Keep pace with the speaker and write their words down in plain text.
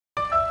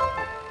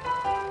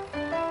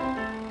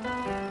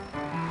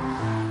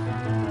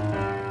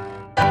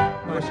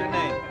your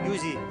name?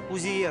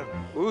 Uzier.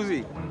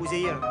 Uzi.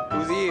 Uzier.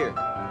 Uzier.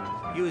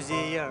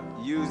 Uzier.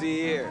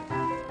 Uzier.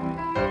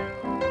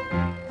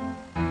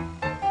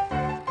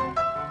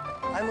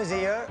 I'm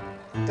Uzier,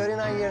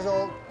 39 years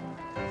old,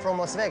 from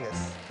Las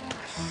Vegas.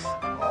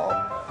 Oh,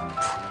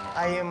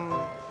 I am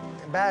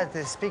a bad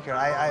speaker.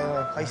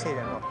 I say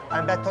that wrong.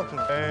 I'm bad talking.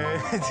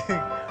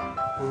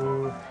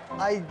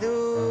 I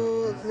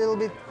do a little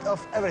bit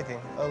of everything.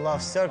 I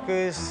love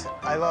circus.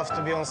 I love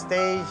to be on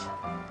stage.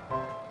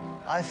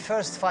 I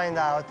first find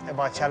out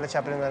about Charlie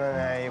Chaplin when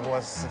I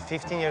was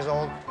 15 years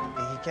old.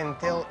 He can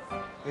tell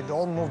with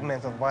all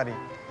movement of body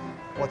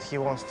what he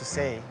wants to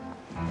say.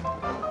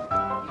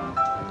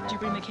 Did you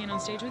bring the cane on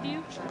stage with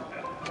you?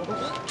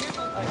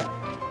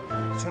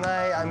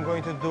 Tonight I'm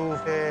going to do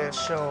a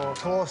show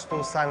close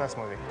to silence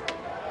movie.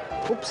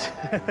 Oops.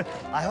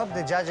 I hope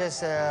the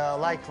judges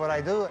like what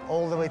I do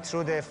all the way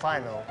through the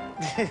final.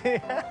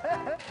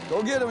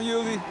 Go get him,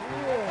 Uzi.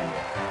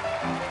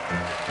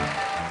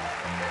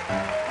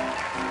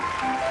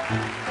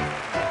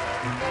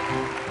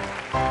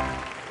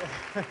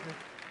 That's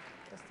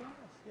too much,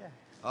 yeah.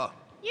 Oh.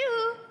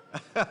 You?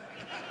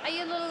 Are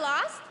you a little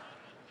lost?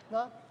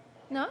 No,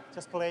 No?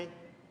 just play.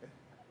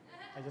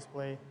 I just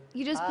play.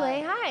 You just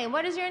play? Hi,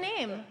 what is your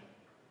name?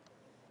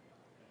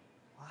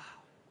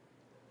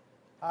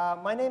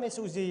 My name is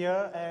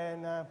Uzier,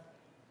 and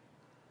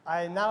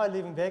I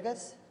live in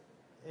Vegas.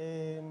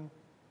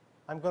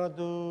 I'm gonna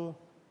do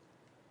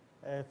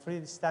a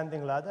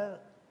freestanding ladder.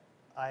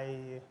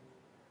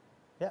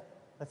 Yeah,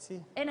 let's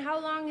see. And how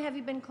long have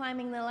you been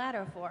climbing the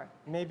ladder for?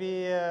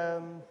 Maybe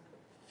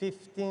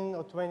 15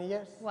 or 20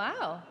 years.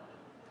 Wow.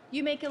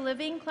 You make a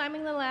living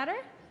climbing the ladder?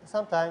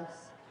 Sometimes.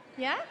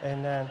 Yeah?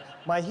 And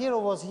my hero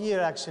was here,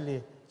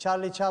 actually,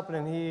 Charlie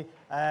Chaplin.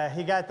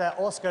 He got an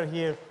Oscar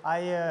here.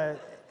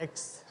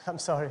 I'm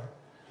sorry.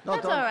 No,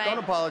 That's all right. don't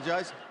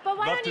apologize. But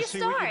why Love don't to you see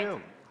start? what you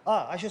do.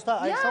 Oh, I should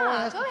start. Yeah, Someone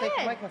has go to take the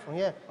ahead. microphone,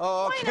 yeah.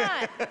 Oh, Why okay.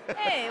 not?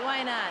 Hey,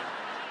 why not?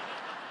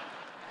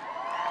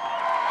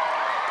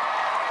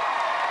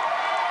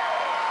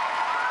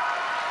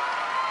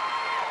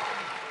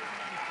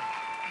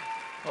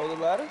 Hold the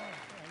ladder. I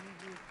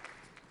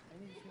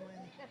need you, man.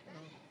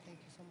 No, thank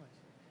you so much.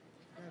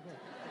 Yeah, go.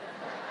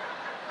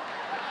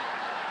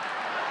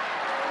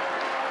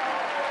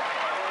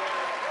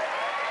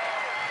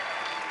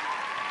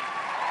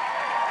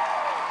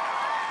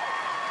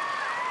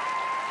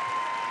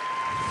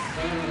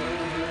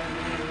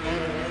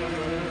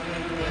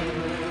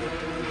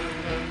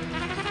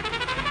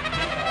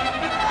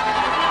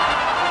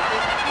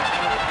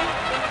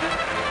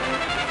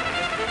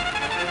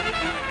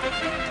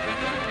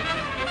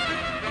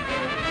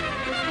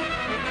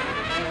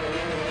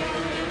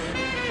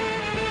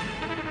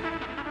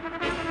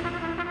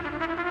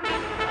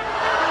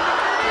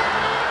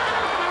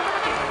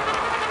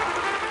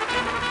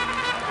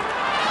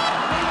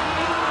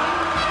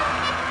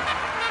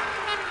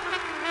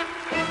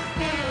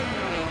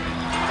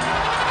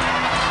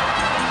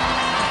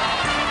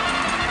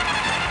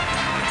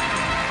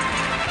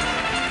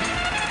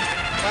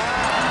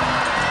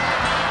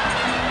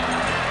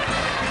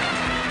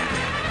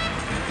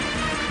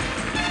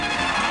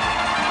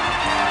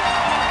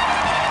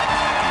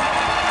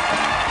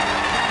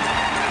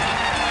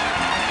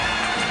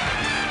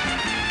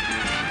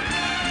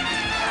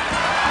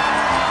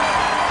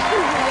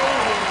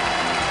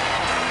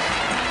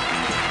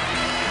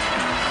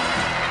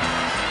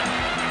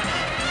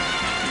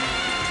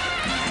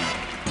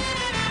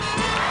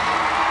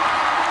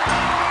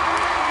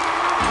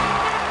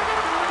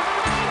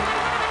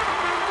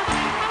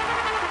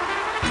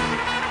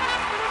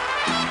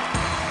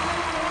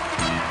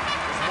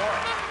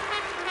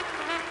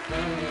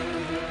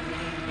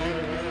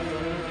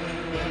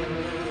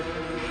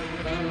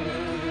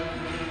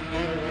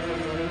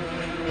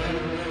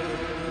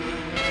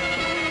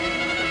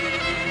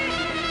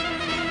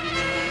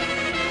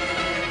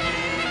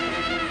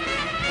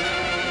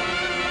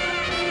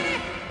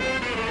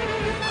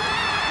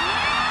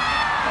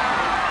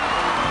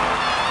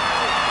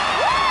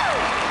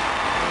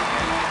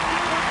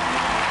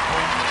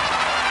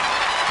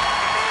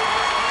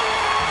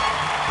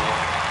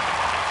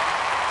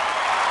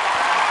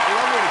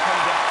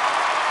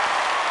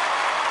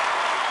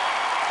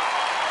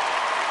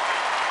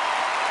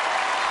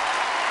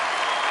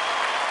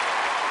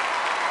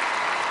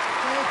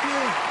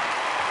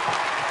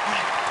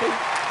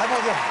 How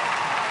about you?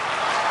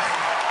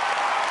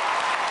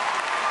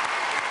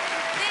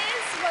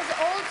 This was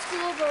old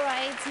school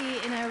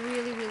variety, and I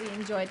really, really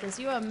enjoyed this.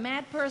 You were a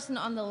mad person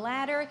on the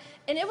ladder,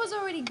 and it was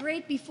already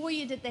great before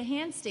you did the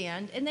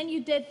handstand, and then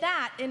you did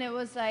that, and it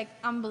was like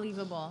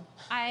unbelievable.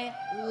 I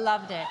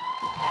loved it.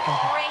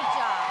 Great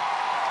job.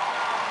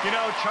 You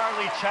know,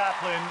 Charlie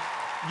Chaplin,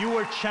 you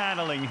were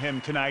channeling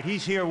him tonight.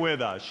 He's here with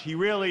us. He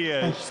really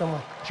is. Thank you so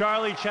much.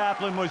 Charlie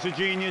Chaplin was a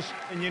genius,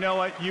 and you know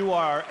what? You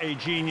are a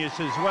genius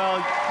as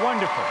well.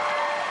 Wonderful.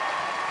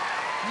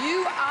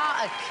 You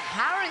are a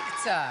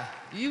character.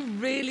 You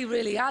really,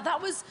 really are. That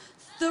was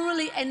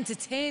thoroughly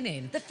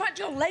entertaining. The fact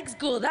your legs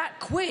go that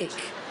quick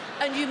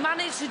and you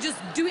managed to just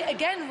do it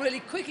again really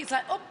quick. It's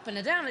like up and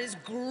a down. It's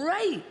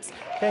great.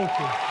 Thank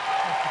you.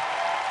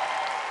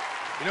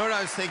 You know what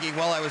I was thinking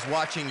while I was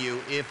watching you?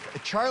 If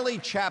Charlie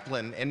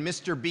Chaplin and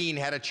Mr. Bean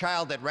had a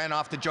child that ran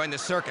off to join the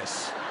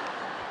circus,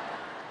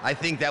 I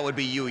think that would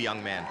be you,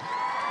 young man.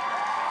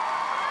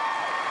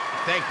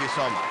 Thank you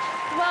so much.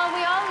 Well,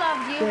 we all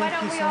loved you. Why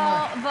don't you we so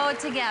all much. vote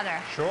together?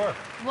 Sure.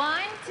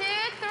 1, 2, 3,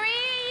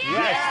 yes!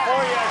 Yes, 4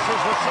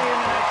 yeses. We'll see you in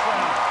the next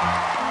round.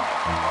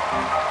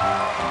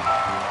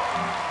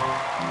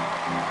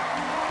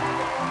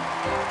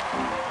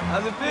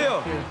 How's it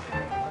feel?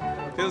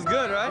 Feels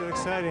good, right?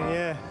 Exciting,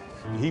 yeah.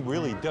 He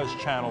really does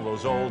channel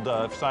those old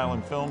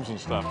silent films and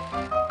stuff.